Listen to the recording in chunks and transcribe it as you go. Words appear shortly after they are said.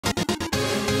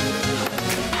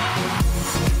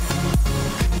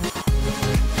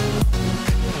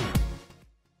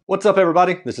What's up,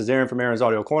 everybody? This is Aaron from Aaron's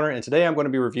Audio Corner, and today I'm going to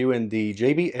be reviewing the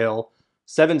JBL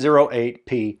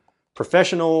 708P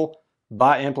professional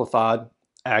bi-amplified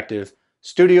active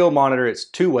studio monitor. It's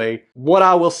two-way. What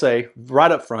I will say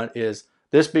right up front is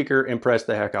this speaker impressed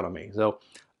the heck out of me. So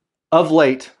of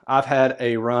late, I've had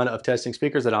a run of testing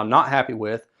speakers that I'm not happy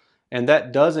with, and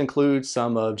that does include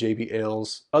some of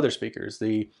JBL's other speakers.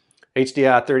 The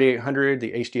HDI 3800,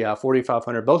 the HDI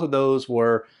 4500, both of those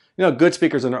were good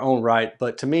speakers in their own right,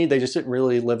 but to me, they just didn't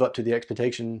really live up to the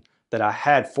expectation that I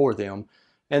had for them.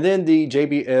 And then the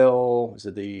JBL, is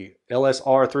it the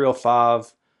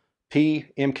LSR 305P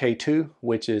MK2,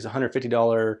 which is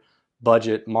 $150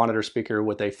 budget monitor speaker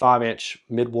with a 5-inch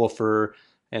mid-woofer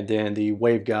and then the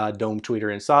waveguide dome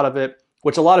tweeter inside of it,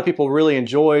 which a lot of people really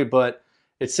enjoy, but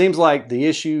it seems like the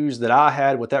issues that I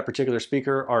had with that particular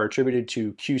speaker are attributed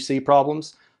to QC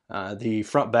problems. The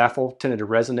front baffle tended to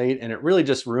resonate, and it really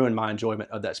just ruined my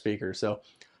enjoyment of that speaker. So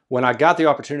when I got the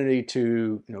opportunity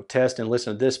to test and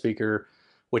listen to this speaker,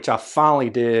 which I finally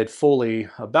did fully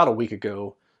about a week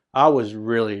ago, I was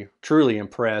really, truly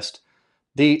impressed.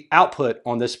 The output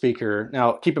on this speaker,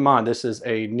 now keep in mind, this is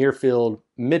a near field,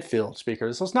 mid field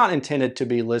speaker. So it's not intended to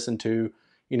be listened to,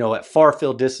 at far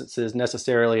field distances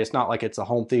necessarily. It's not like it's a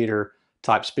home theater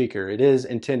type speaker. It is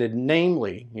intended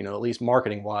namely, at least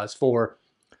marketing wise, for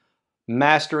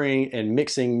mastering and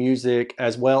mixing music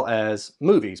as well as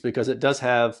movies, because it does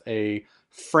have a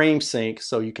frame sync,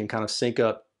 so you can kind of sync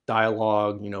up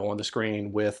dialogue on the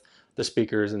screen with the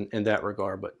speakers in that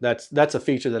regard. But that's a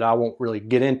feature that I won't really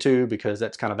get into because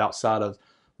that's kind of outside of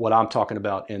what I'm talking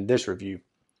about in this review.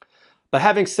 But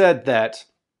having said that,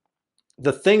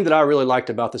 the thing that I really liked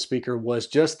about the speaker was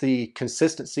just the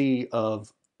consistency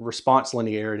of response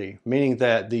linearity, meaning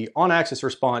that the on-axis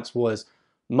response was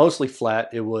mostly flat.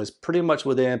 It was pretty much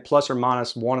within plus or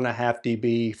minus 1.5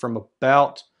 dB from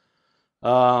about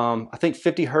I think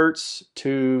 50 hertz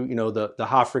to the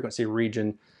high frequency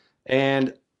region,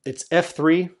 and its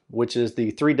F3, which is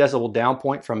the 3 decibel down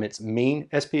point from its mean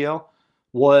SPL,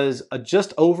 was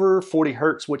just over 40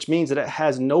 hertz, which means that it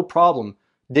has no problem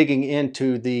digging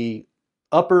into the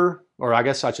upper, or I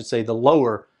guess I should say the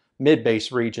lower mid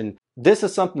bass region. This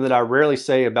is something that I rarely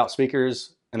say about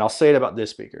speakers, and I'll say it about this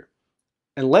speaker.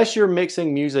 Unless you're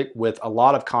mixing music with a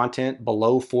lot of content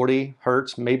below 40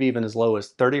 hertz, maybe even as low as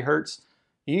 30 hertz,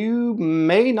 you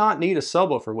may not need a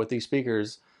subwoofer with these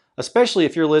speakers, especially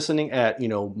if you're listening at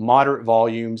moderate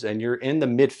volumes and you're in the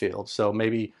midfield, so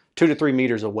maybe 2 to 3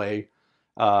 meters away.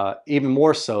 Even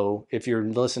more so if you're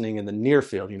listening in the near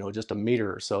field, just a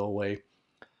meter or so away.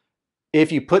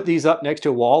 If you put these up next to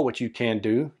a wall, which you can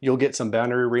do, you'll get some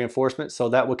boundary reinforcement, so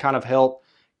that would kind of help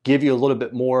give you a little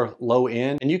bit more low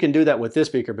end. And you can do that with this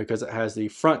speaker because it has the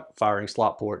front firing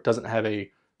slot port. It doesn't have a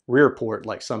rear port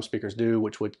like some speakers do,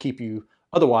 which would keep you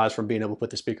otherwise from being able to put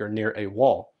the speaker near a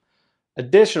wall.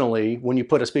 Additionally, when you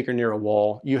put a speaker near a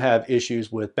wall, you have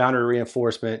issues with boundary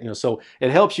reinforcement, so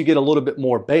it helps you get a little bit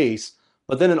more bass,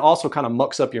 but then it also kind of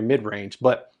mucks up your mid-range.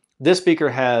 But this speaker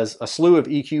has a slew of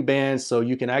EQ bands, so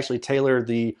you can actually tailor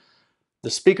the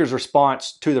speaker's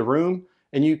response to the room,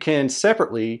 and you can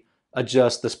separately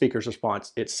adjust the speaker's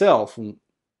response itself.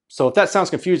 So if that sounds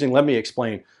confusing, let me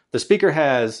explain. The speaker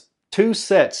has 2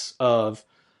 sets of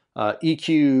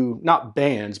EQ, not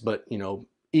bands, but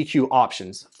EQ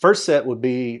options. First set would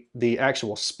be the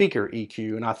actual speaker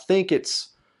EQ, and I think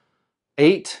it's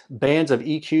 8 bands of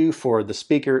EQ for the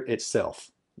speaker itself,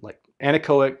 like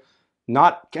anechoic,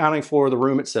 not counting for the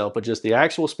room itself, but just the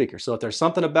actual speaker. So if there's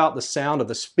something about the sound of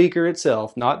the speaker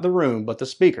itself, not the room, but the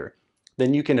speaker,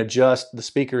 then you can adjust the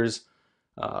speaker's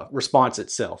response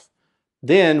itself.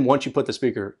 Then once you put the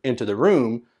speaker into the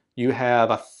room, you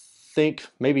have, I think,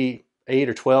 maybe 8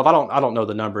 or 12. I don't know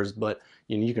the numbers, but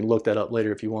you can look that up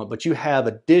later if you want. But you have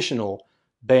additional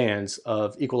bands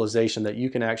of equalization that you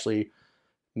can actually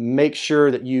make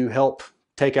sure that you help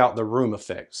take out the room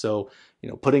effect. So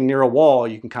putting near a wall,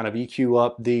 you can kind of EQ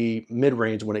up the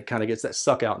mid-range when it kind of gets that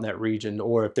suck out in that region.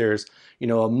 Or if there's a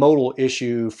modal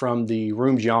issue from the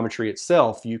room geometry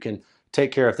itself, you can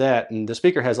take care of that. And the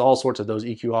speaker has all sorts of those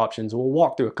EQ options. We'll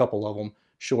walk through a couple of them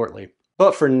shortly.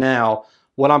 But for now,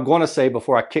 what I'm going to say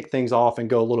before I kick things off and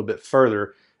go a little bit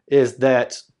further is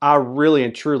that I really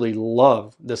and truly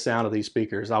love the sound of these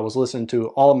speakers. I was listening to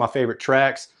all of my favorite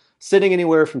tracks sitting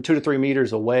anywhere from 2 to 3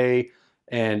 meters away,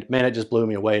 and man, it just blew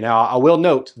me away. Now, I will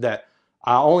note that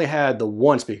I only had the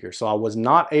one speaker, so I was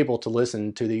not able to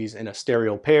listen to these in a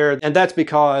stereo pair, and that's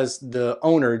because the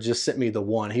owner just sent me the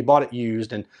one. He bought it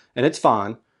used, and it's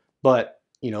fine, but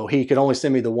he could only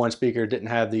send me the one speaker, didn't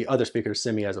have the other speakers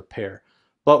send me as a pair.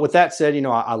 But with that said,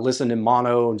 I listened in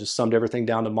mono and just summed everything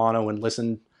down to mono and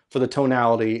listened for the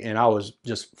tonality, and I was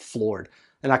just floored.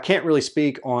 And I can't really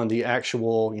speak on the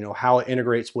actual, how it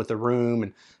integrates with the room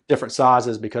and different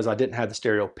sizes because I didn't have the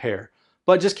stereo pair.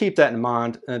 But just keep that in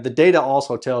mind. The data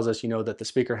also tells us, that the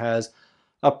speaker has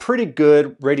a pretty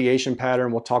good radiation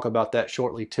pattern. We'll talk about that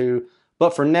shortly too.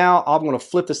 But for now, I'm going to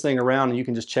flip this thing around and you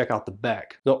can just check out the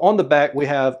back. So on the back, we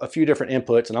have a few different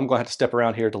inputs, and I'm going to have to step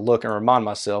around here to look and remind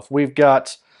myself. We've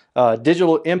got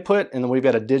digital input, and then we've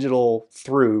got a digital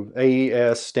through,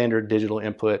 AES, standard digital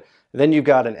input. And then you've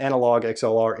got an analog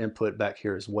XLR input back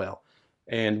here as well.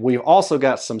 And we've also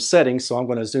got some settings, so I'm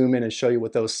going to zoom in and show you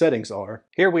what those settings are.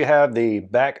 Here we have the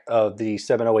back of the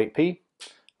 708P.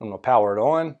 I'm going to power it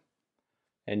on.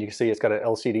 And you can see it's got an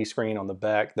LCD screen on the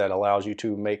back that allows you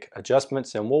to make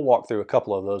adjustments, and we'll walk through a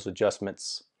couple of those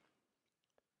adjustments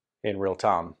in real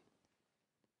time.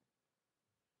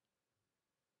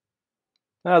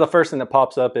 Now, the first thing that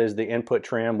pops up is the input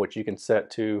trim, which you can set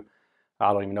to,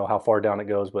 I don't even know how far down it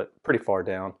goes, but pretty far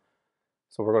down.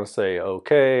 So we're going to say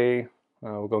OK.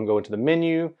 We're going to go into the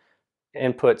menu,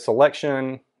 input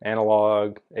selection,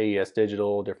 analog, AES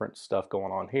digital, different stuff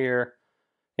going on here.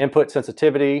 Input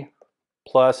sensitivity,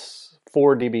 plus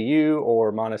 4 dBu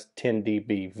or minus 10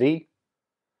 dBV.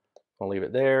 I'll leave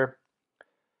it there.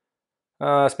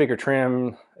 Speaker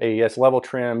trim, AES level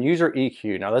trim, user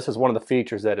EQ. Now this is one of the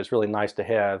features that is really nice to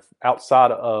have.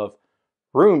 Outside of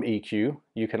room EQ,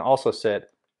 you can also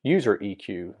set user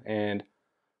EQ. And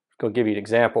I'll give you an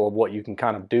example of what you can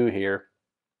kind of do here.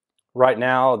 Right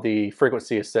now the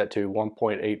frequency is set to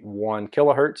 1.81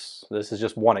 kilohertz. This is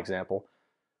just one example.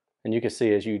 And you can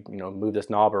see as you move this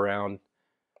knob around,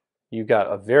 you've got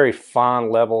a very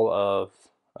fine level of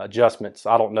adjustments.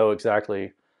 I don't know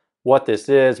exactly what this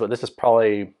is, but this is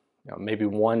probably maybe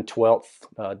 1/12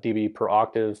 dB per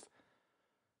octave,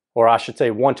 or I should say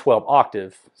 1/12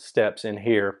 octave steps in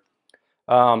here.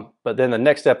 But then the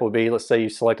next step would be, let's say you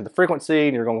selected the frequency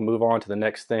and you're going to move on to the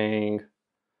next thing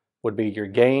would be your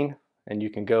gain, and you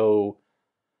can go,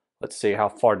 let's see how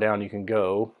far down you can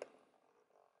go.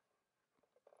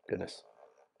 Goodness.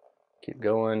 Keep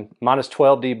going, minus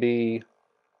 12 dB,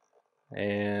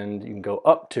 and you can go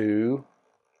up to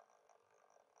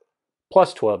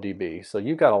plus 12 dB. So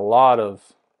you've got a lot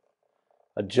of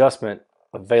adjustment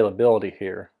availability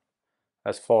here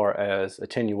as far as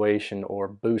attenuation or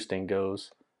boosting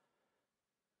goes.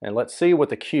 And let's see what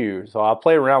the Q. So I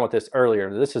played around with this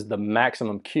earlier. This is the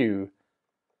maximum Q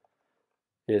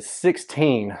is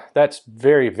 16. That's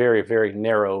very, very, very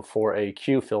narrow for a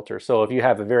Q filter. So if you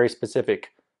have a very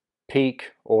specific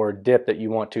peak or dip that you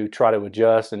want to try to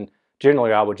adjust, and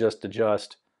generally I would just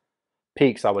adjust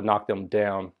peaks, I would knock them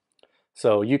down.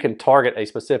 So you can target a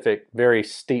specific very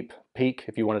steep peak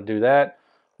if you want to do that,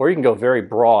 or you can go very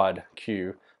broad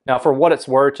Q. Now for what it's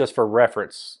worth, just for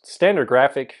reference, standard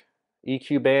graphic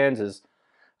EQ bands is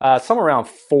somewhere around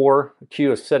 4.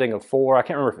 Q is setting of 4. I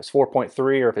can't remember if it's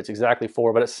 4.3 or if it's exactly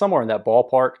 4, but it's somewhere in that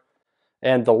ballpark.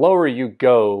 And the lower you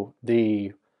go,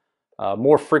 the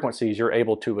more frequencies you're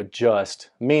able to adjust,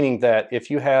 meaning that if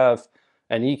you have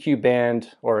an EQ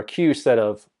band or a Q set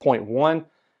of 0.1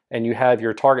 and you have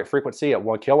your target frequency at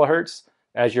 1 kilohertz,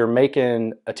 as you're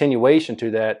making attenuation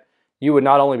to that, you would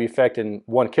not only be affecting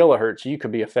 1 kilohertz, you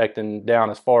could be affecting down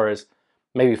as far as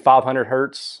maybe 500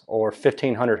 hertz or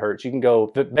 1500 hertz. You can go,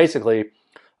 basically,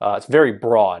 it's very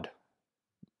broad.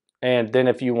 And then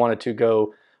if you wanted to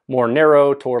go more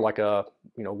narrow toward like a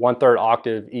 1/3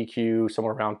 octave EQ,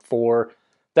 somewhere around 4,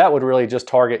 that would really just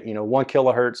target 1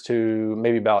 kilohertz to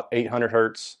maybe about 800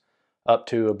 hertz up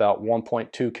to about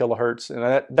 1.2 kilohertz.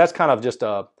 And that's kind of just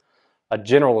a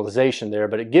generalization there,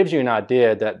 but it gives you an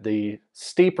idea that the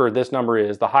steeper this number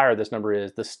is, the higher this number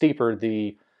is, the steeper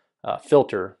the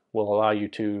filter will allow you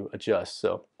to adjust.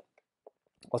 So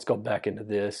let's go back into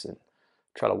this and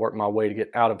try to work my way to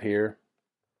get out of here.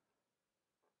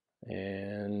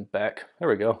 And back. There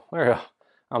we go. There we go.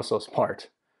 I'm so smart.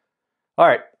 All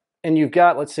right. And you've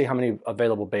got, let's see how many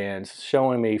available bands,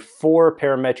 showing me 4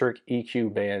 parametric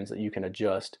EQ bands that you can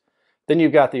adjust. Then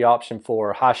you've got the option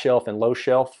for high shelf and low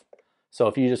shelf. So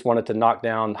if you just wanted to knock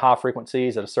down high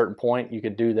frequencies at a certain point, you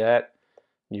could do that.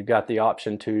 You've got the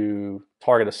option to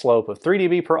target a slope of 3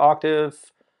 dB per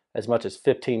octave, as much as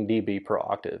 15 dB per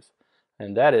octave.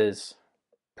 And that is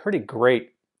pretty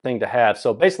great thing to have.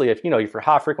 So basically, if your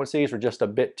high frequencies are just a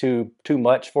bit too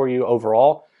much for you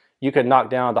overall, you could knock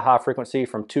down the high frequency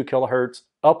from 2 kilohertz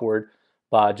upward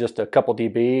by just a couple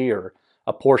dB or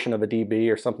a portion of a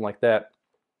dB or something like that.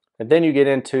 And then you get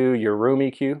into your room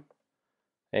EQ,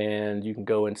 and you can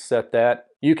go and set that.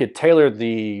 You could tailor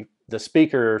the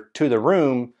speaker to the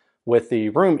room with the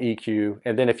room EQ,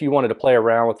 and then if you wanted to play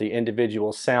around with the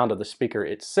individual sound of the speaker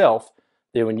itself,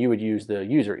 than when you would use the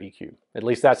user EQ. At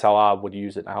least that's how I would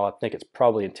use it, and how I think it's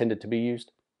probably intended to be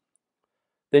used.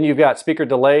 Then you've got speaker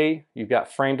delay, you've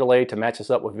got frame delay to match this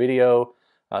up with video,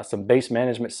 some bass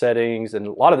management settings, and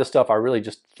a lot of this stuff I really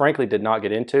just frankly did not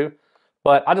get into,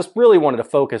 but I just really wanted to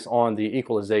focus on the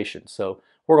equalization. So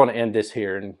we're going to end this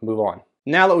here and move on.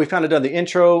 Now that we've kind of done the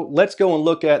intro, let's go and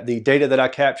look at the data that I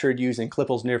captured using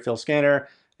Klippel's near field scanner,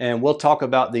 and we'll talk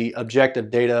about the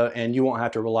objective data, and you won't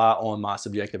have to rely on my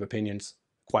subjective opinions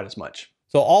quite as much.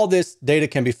 So all this data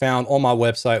can be found on my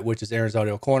website, which is Erin's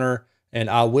Audio Corner, and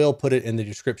I will put it in the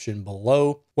description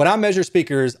below. When I measure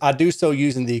speakers, I do so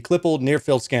using the Klippel near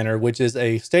field scanner, which is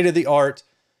a state-of-the-art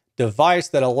device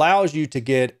that allows you to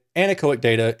get anechoic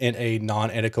data in a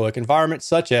non-anechoic environment,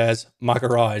 such as my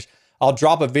garage. I'll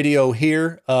drop a video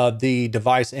here of the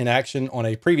device in action on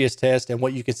a previous test, and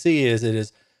what you can see is it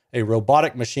is a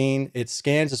robotic machine. It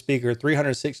scans the speaker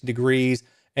 360 degrees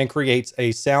and creates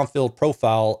a sound-filled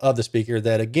profile of the speaker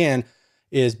that, again,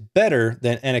 is better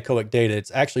than anechoic data.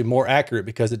 It's actually more accurate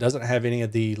because it doesn't have any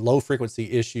of the low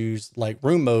frequency issues like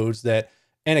room modes that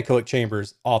anechoic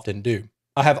chambers often do.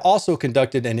 I have also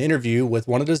conducted an interview with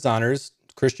one of the designers,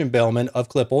 Christian Bellman of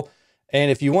Klippel.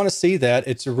 And if you want to see that,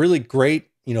 it's a really great,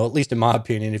 at least in my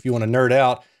opinion, if you want to nerd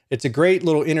out, it's a great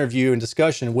little interview and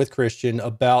discussion with Christian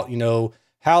about,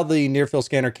 how the near field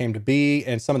scanner came to be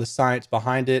and some of the science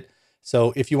behind it.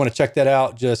 So if you want to check that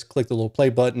out, just click the little play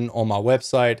button on my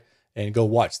website and go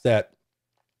watch that.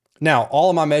 Now,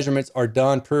 all of my measurements are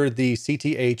done per the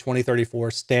CTA 2034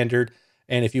 standard.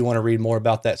 And if you want to read more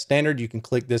about that standard, you can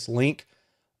click this link.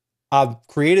 I've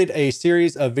created a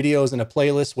series of videos in a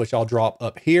playlist, which I'll drop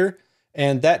up here.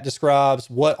 And that describes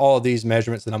what all of these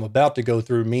measurements that I'm about to go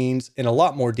through means in a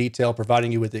lot more detail,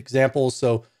 providing you with examples.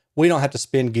 So we don't have to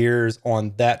spin gears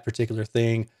on that particular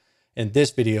thing. In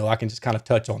this video, I can just kind of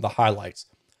touch on the highlights.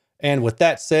 And with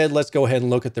that said, let's go ahead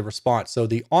and look at the response. So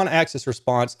the on-axis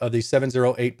response of the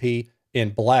 708P in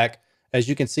black, as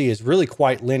you can see, is really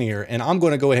quite linear. And I'm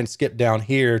going to go ahead and skip down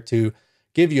here to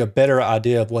give you a better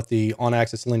idea of what the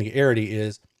on-axis linearity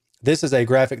is. This is a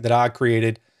graphic that I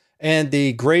created. And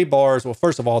the gray bars, well,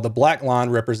 first of all, the black line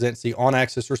represents the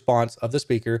on-axis response of the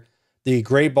speaker. The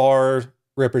gray bar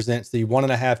represents the 1.5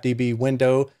 dB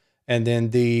window. And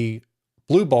then the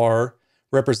blue bar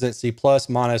represents the plus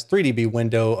minus 3 dB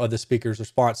window of the speaker's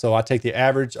response. So I take the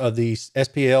average of the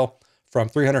SPL from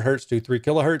 300 hertz to 3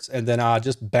 kilohertz, and then I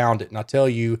just bound it. And I tell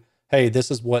you, hey,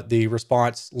 this is what the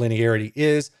response linearity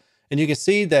is. And you can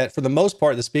see that for the most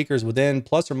part, the speaker is within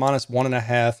plus or minus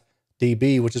 1.5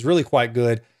 dB, which is really quite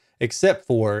good, except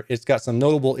for it's got some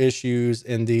notable issues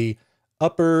in the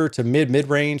upper to mid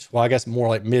range. Well, I guess more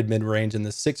like mid range in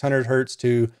the 600 hertz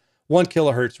to 1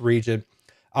 kilohertz region.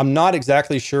 I'm not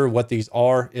exactly sure what these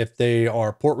are, if they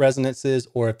are port resonances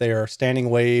or if they are standing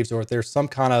waves or if there's some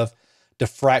kind of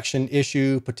diffraction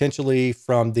issue, potentially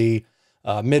from the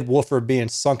mid-woofer being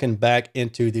sunken back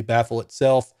into the baffle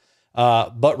itself.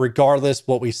 But regardless,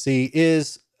 what we see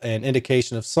is an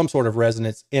indication of some sort of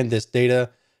resonance in this data.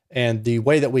 And the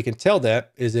way that we can tell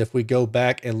that is if we go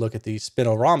back and look at the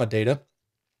spinorama data,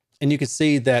 and you can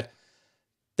see that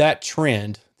that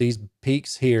trend, these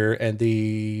peaks here and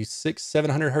the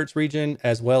 700 hertz region,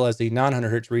 as well as the 900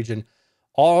 hertz region,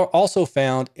 are also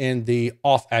found in the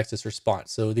off-axis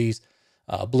response. So these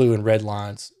blue and red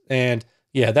lines. And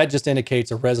yeah, that just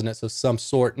indicates a resonance of some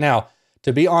sort. Now,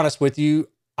 to be honest with you,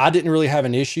 I didn't really have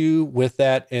an issue with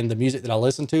that in the music that I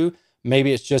listened to.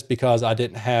 Maybe it's just because I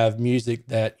didn't have music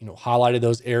that, highlighted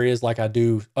those areas like I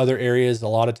do other areas a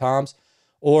lot of times.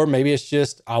 Or maybe it's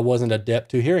just I wasn't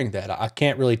adept to hearing that. I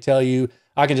can't really tell you.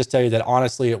 I can just tell you that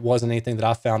honestly, it wasn't anything that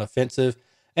I found offensive.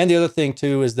 And the other thing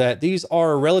too is that these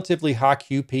are relatively high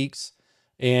Q peaks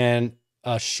in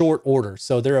short order.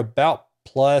 So they're about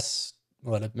plus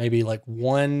maybe like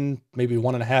 1.5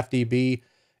 dB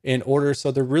in order. So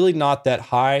they're really not that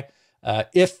high.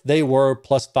 If they were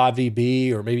plus 5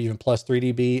 dB or maybe even plus 3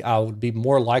 dB, I would be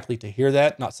more likely to hear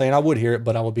that. Not saying I would hear it,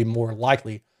 but I would be more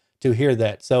likely to hear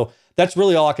that. So that's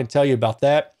really all I can tell you about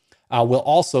that. I will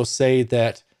also say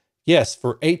that, yes,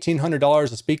 for $1,800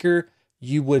 a speaker,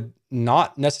 you would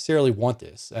not necessarily want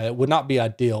this. It would not be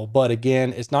ideal. But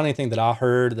again, it's not anything that I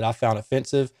heard that I found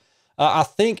offensive. I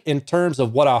think in terms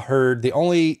of what I heard, the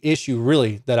only issue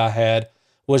really that I had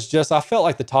was just I felt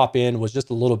like the top end was just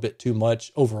a little bit too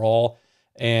much overall.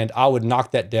 And I would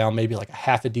knock that down maybe like a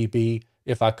 0.5 dB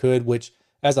if I could, which,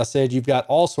 as I said, you've got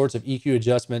all sorts of EQ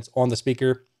adjustments on the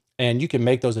speaker. And you can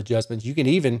make those adjustments. You can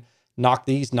even knock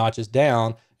these notches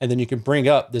down, and then you can bring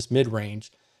up this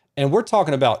mid-range. And we're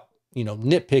talking about,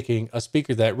 nitpicking a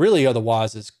speaker that really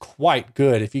otherwise is quite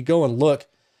good. If you go and look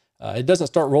It doesn't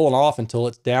start rolling off until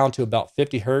it's down to about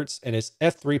 50 hertz, and its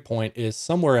F3 point is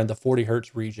somewhere in the 40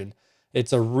 hertz region.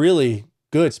 It's a really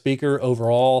good speaker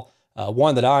overall,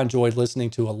 one that I enjoyed listening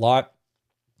to a lot.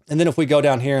 And then if we go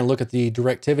down here and look at the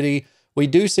directivity, we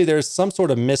do see there's some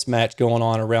sort of mismatch going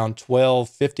on around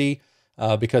 1250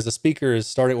 because the speaker is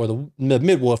starting, or the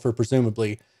midwoofer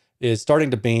presumably, is starting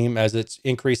to beam as it's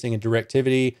increasing in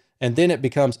directivity, and then it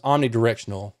becomes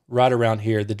omnidirectional right around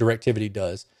here, the directivity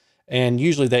does. And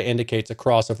usually that indicates a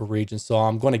crossover region. So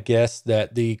I'm going to guess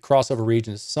that the crossover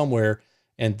region is somewhere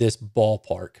in this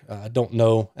ballpark. I don't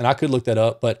know, and I could look that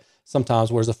up, but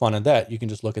sometimes where's the fun in that? You can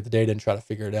just look at the data and try to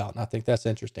figure it out. And I think that's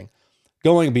interesting.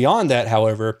 Going beyond that,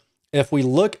 however, if we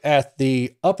look at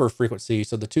the upper frequency,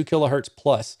 so the 2 kilohertz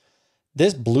plus,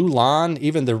 this blue line,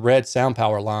 even the red sound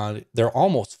power line, they're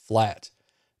almost flat.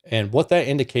 And what that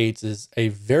indicates is a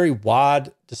very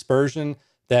wide dispersion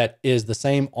that is the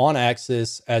same on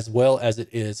axis as well as it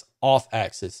is off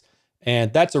axis.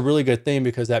 And that's a really good thing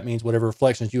because that means whatever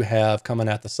reflections you have coming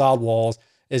at the side walls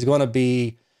is going to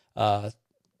be the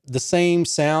same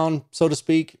sound, so to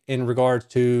speak, in regards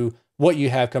to what you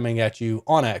have coming at you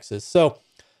on axis. So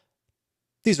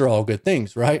these are all good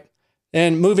things, right?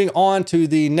 And moving on to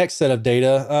the next set of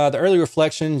data, the early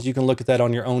reflections, you can look at that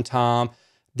on your own time.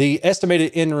 The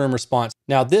estimated in-room response.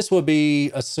 Now this would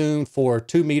be assumed for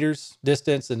 2 meters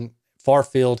distance and far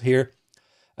field here.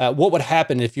 What would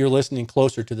happen if you're listening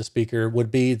closer to the speaker would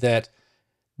be that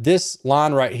this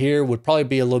line right here would probably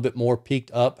be a little bit more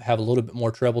peaked up, have a little bit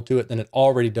more treble to it than it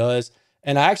already does.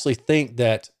 And I actually think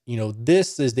that, you know,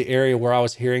 this is the area where I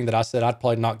was hearing that I said I'd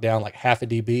probably knock down like half a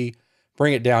dB,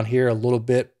 bring it down here a little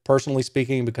bit, personally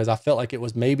speaking, because I felt like it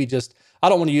was maybe just, I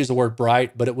don't want to use the word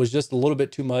bright, but it was just a little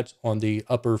bit too much on the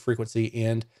upper frequency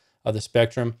end of the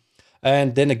spectrum.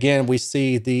 And then again, we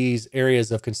see these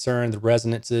areas of concern, the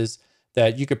resonances,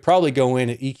 that you could probably go in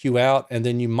and EQ out, and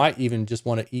then you might even just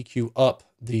want to EQ up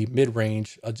the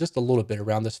mid-range just a little bit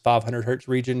around this 500 hertz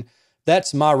region.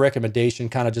 That's my recommendation,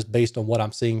 kind of just based on what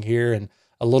I'm seeing here and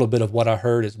a little bit of what I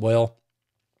heard as well.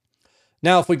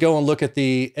 Now, if we go and look at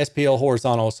the SPL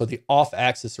horizontal, so the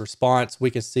off-axis response, we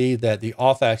can see that the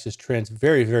off-axis trends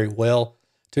very, very well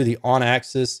to the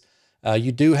on-axis.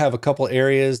 You do have a couple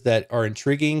areas that are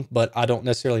intriguing, but I don't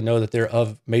necessarily know that they're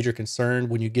of major concern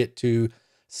when you get to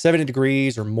 70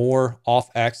 degrees or more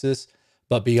off axis.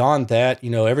 But beyond that,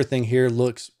 you know, everything here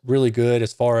looks really good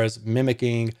as far as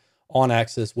mimicking on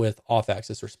axis with off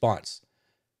axis response.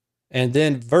 And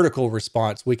then vertical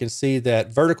response, we can see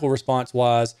that vertical response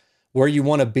wise, where you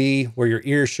want to be, where your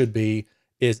ears should be,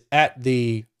 is at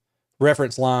the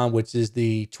reference line, which is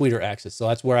the tweeter axis. So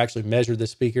that's where I actually measure the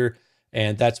speaker,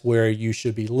 and that's where you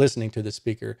should be listening to the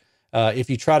speaker. If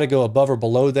you try to go above or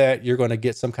below that, you're going to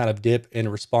get some kind of dip in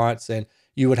response, and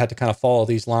you would have to kind of follow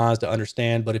these lines to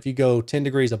understand. But if you go 10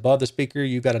 degrees above the speaker,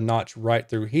 you've got a notch right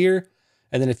through here.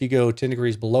 And then if you go 10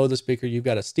 degrees below the speaker, you've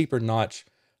got a steeper notch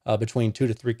between 2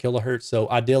 to 3 kilohertz. So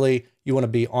ideally, you want to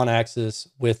be on axis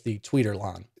with the tweeter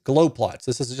line. Glow plots.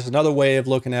 This is just another way of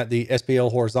looking at the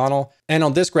SPL horizontal. And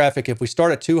on this graphic, if we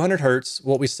start at 200 hertz,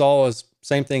 what we saw is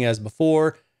same thing as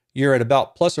before. You're at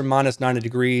about plus or minus 90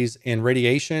 degrees in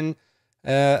radiation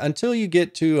until you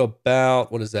get to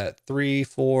about, what is that,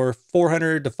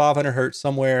 400 to 500 hertz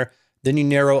somewhere. Then you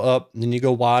narrow up, and then you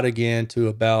go wide again to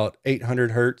about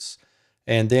 800 hertz.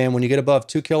 And then when you get above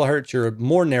 2 kilohertz, you're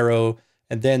more narrow,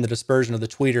 and then the dispersion of the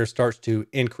tweeter starts to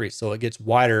increase. So it gets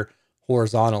wider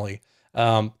horizontally.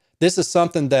 This is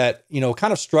something that, you know,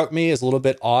 kind of struck me as a little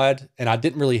bit odd, and I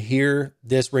didn't really hear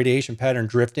this radiation pattern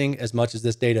drifting as much as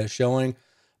this data is showing.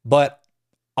 But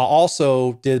I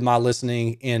also did my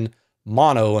listening in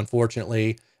mono,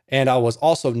 unfortunately, and I was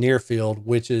also near field,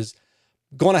 which is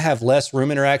going to have less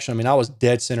room interaction. I mean, I was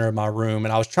dead center of my room,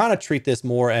 and I was trying to treat this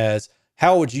more as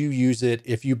how would you use it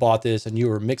if you bought this and you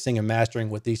were mixing and mastering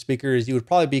with these speakers. You would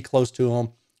probably be close to them.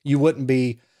 You wouldn't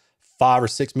be 5 or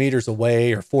 6 meters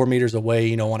away or 4 meters away,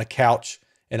 you know, on a couch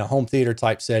in a home theater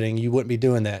type setting. You wouldn't be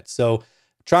doing that. So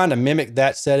trying to mimic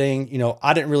that setting, you know,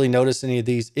 I didn't really notice any of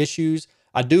these issues.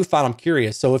 I do find them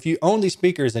curious. So if you own these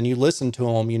speakers and you listen to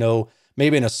them, you know,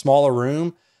 maybe in a smaller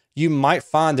room, you might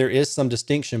find there is some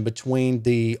distinction between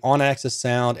the on-axis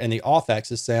sound and the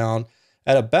off-axis sound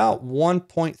at about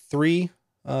 1.3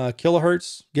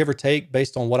 kilohertz, give or take,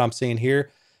 based on what I'm seeing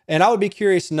here. And I would be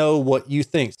curious to know what you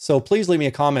think. So please leave me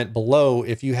a comment below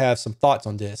if you have some thoughts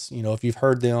on this. You know, if you've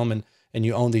heard them and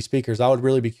you own these speakers, I would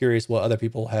really be curious what other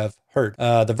people have heard.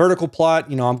 The vertical plot,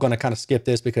 you know, I'm going to kind of skip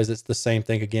this because it's the same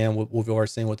thing again, what we've already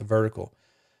seen with the vertical.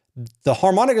 The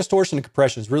harmonic distortion and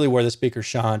compression is really where the speaker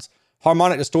shines.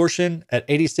 Harmonic distortion at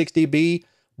 86 dB,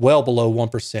 well below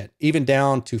 1%, even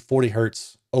down to 40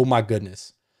 hertz oh my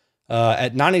goodness.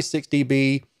 At 96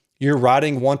 dB, you're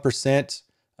riding 1%.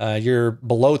 You're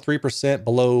below 3%,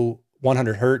 below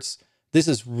 100 hertz. This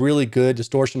is really good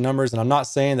distortion numbers. And I'm not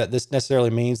saying that this necessarily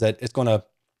means that it's going to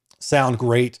sound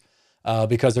great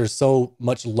because there's so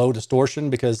much low distortion,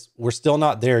 because we're still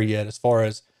not there yet as far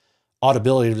as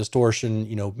audibility of distortion,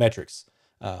 metrics.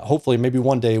 Hopefully, maybe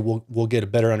one day we'll get a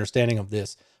better understanding of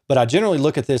this. But I generally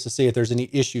look at this to see if there's any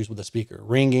issues with the speaker,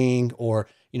 ringing, or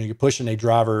you're pushing a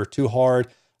driver too hard.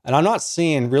 And I'm not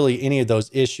seeing really any of those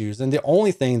issues. And the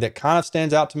only thing that kind of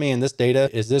stands out to me in this data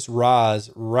is this rise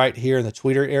right here in the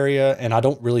tweeter area. And I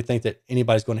don't really think that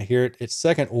anybody's going to hear it. It's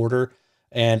second order.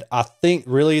 And I think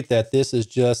really that this is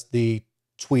just the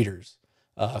tweeters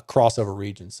crossover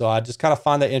region. So I just kind of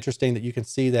find that interesting that you can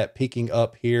see that peaking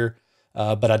up here,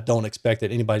 but I don't expect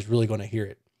that anybody's really going to hear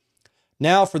it.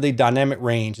 Now for the dynamic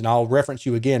range, and I'll reference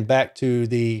you again back to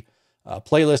the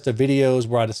playlist of videos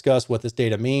where I discuss what this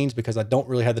data means, because I don't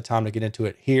really have the time to get into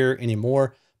it here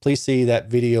anymore. Please see that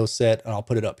video set, and I'll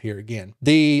put it up here again.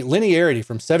 The linearity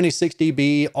from 76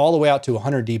 dB all the way out to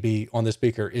 100 dB on the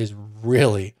speaker is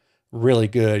really, really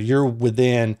good. You're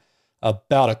within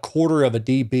about 1/4 of a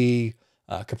dB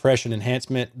compression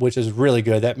enhancement, which is really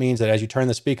good. That means that as you turn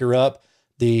the speaker up,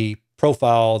 the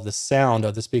profile, the sound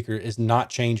of the speaker is not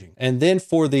changing. And then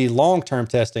for the long-term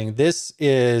testing, this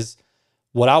is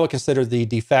what I would consider the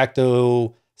de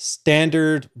facto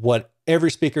standard, what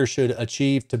every speaker should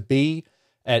achieve to be.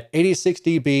 At 86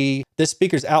 dB, this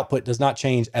speaker's output does not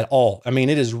change at all. I mean,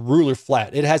 it is ruler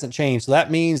flat. It hasn't changed. So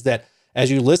that means that as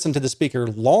you listen to the speaker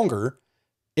longer,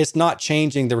 it's not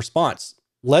changing the response.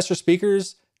 Lesser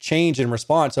speakers change in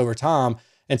response over time.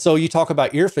 And so you talk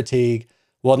about ear fatigue.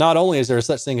 Well, not only is there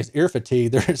such thing as ear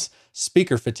fatigue, there's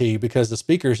speaker fatigue, because the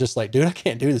speaker is just like, dude, I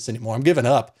can't do this anymore. I'm giving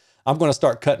up. I'm going to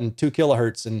start cutting 2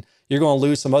 kilohertz, and you're going to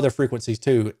lose some other frequencies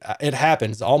too. It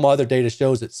happens. All my other data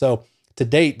shows it. So to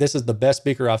date, this is the best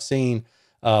speaker I've seen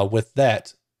with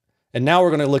that. And now we're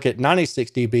going to look at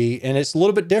 96 dB, and it's a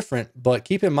little bit different, but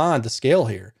keep in mind the scale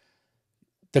here.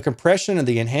 The compression and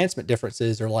the enhancement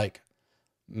differences are like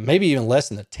maybe even less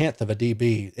than 1/10 of a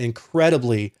dB.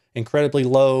 Incredibly, incredibly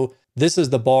low. This is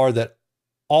the bar that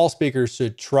all speakers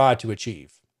should try to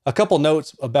achieve. A couple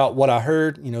notes about what I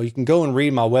heard. You can go and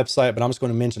read my website, but I'm just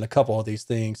going to mention a couple of these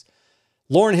things.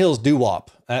 Lauryn Hill's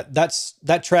Doo-Wop.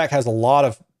 That track has a lot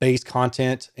of bass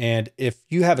content, and if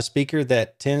you have a speaker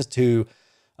that tends to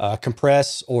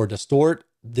compress or distort,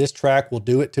 this track will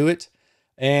do it to it.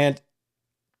 And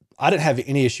I didn't have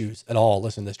any issues at all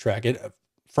listening to this track.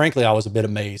 Frankly, I was a bit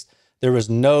amazed. There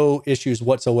was no issues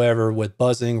whatsoever with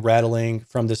buzzing, rattling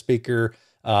from the speaker.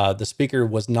 The speaker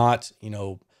was not,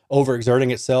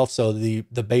 overexerting itself, so the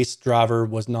bass driver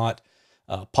was not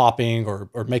popping or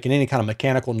making any kind of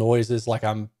mechanical noises like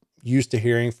I'm used to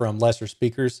hearing from lesser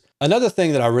speakers. Another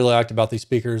thing that I really liked about these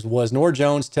speakers was Norah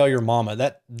Jones' Tell Your Mama.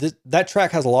 That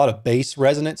track has a lot of bass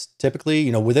resonance,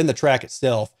 typically, within the track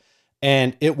itself,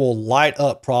 and it will light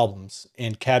up problems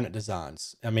in cabinet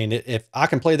designs. I mean, if I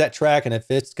can play that track and if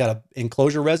it's got an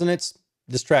enclosure resonance,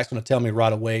 this track's going to tell me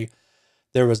right away.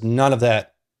 There was none of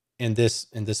that in this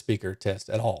speaker test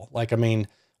at all. Like, I mean,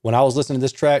 when I was listening to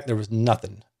this track, there was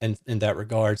nothing in that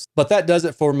regards. But that does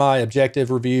it for my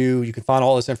objective review. You can find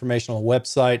all this information on the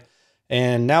website.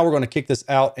 And now we're going to kick this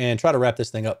out and try to wrap this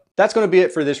thing up. That's going to be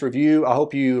it for this review. I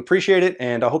hope you appreciate it,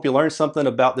 and I hope you learned something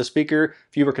about this speaker.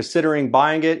 If you were considering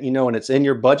buying it, and it's in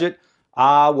your budget,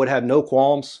 I would have no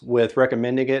qualms with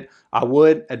recommending it. I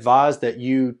would advise that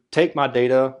you take my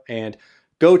data and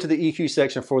go to the EQ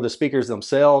section for the speakers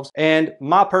themselves. And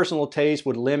my personal taste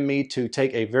would lend me to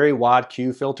take a very wide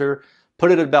Q filter,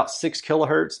 put it at about 6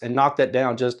 kilohertz, and knock that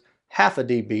down just half a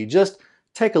dB. Just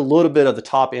take a little bit of the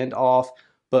top end off.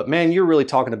 But man, you're really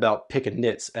talking about picking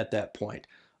nits at that point.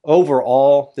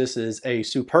 Overall, this is a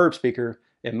superb speaker,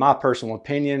 in my personal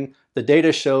opinion. The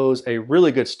data shows a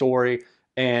really good story.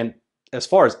 And as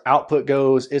far as output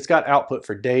goes, it's got output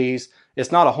for days.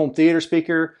 It's not a home theater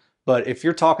speaker, but if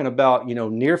you're talking about,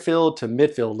 near field to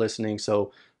midfield listening,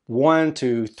 so 1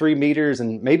 to 3 meters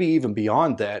and maybe even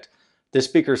beyond that, this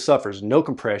speaker suffers no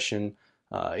compression,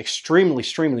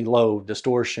 extremely low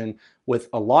distortion, with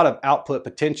a lot of output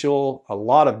potential, a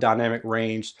lot of dynamic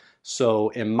range. So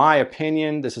in my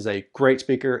opinion, this is a great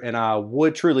speaker, and I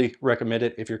would truly recommend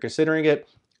it if you're considering it.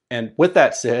 And with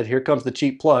that said, here comes the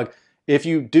cheap plug. If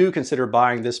you do consider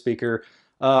buying this speaker,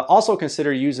 also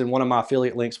consider using one of my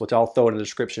affiliate links, which I'll throw in the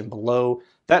description below.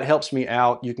 That helps me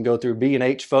out. You can go through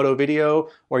B&H Photo Video,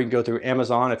 or you can go through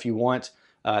Amazon if you want.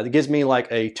 It gives me like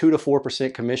a 2 to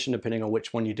 4% commission depending on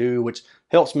which one you do, which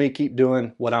helps me keep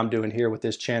doing what I'm doing here with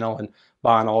this channel and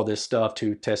buying all this stuff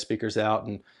to test speakers out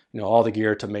and all the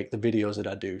gear to make the videos that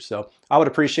I do. So I would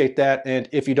appreciate that. And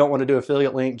if you don't want to do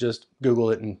affiliate link, just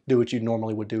Google it and do what you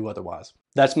normally would do otherwise.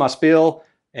 That's my spiel.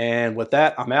 And with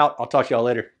that, I'm out. I'll talk to y'all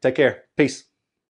later. Take care. Peace.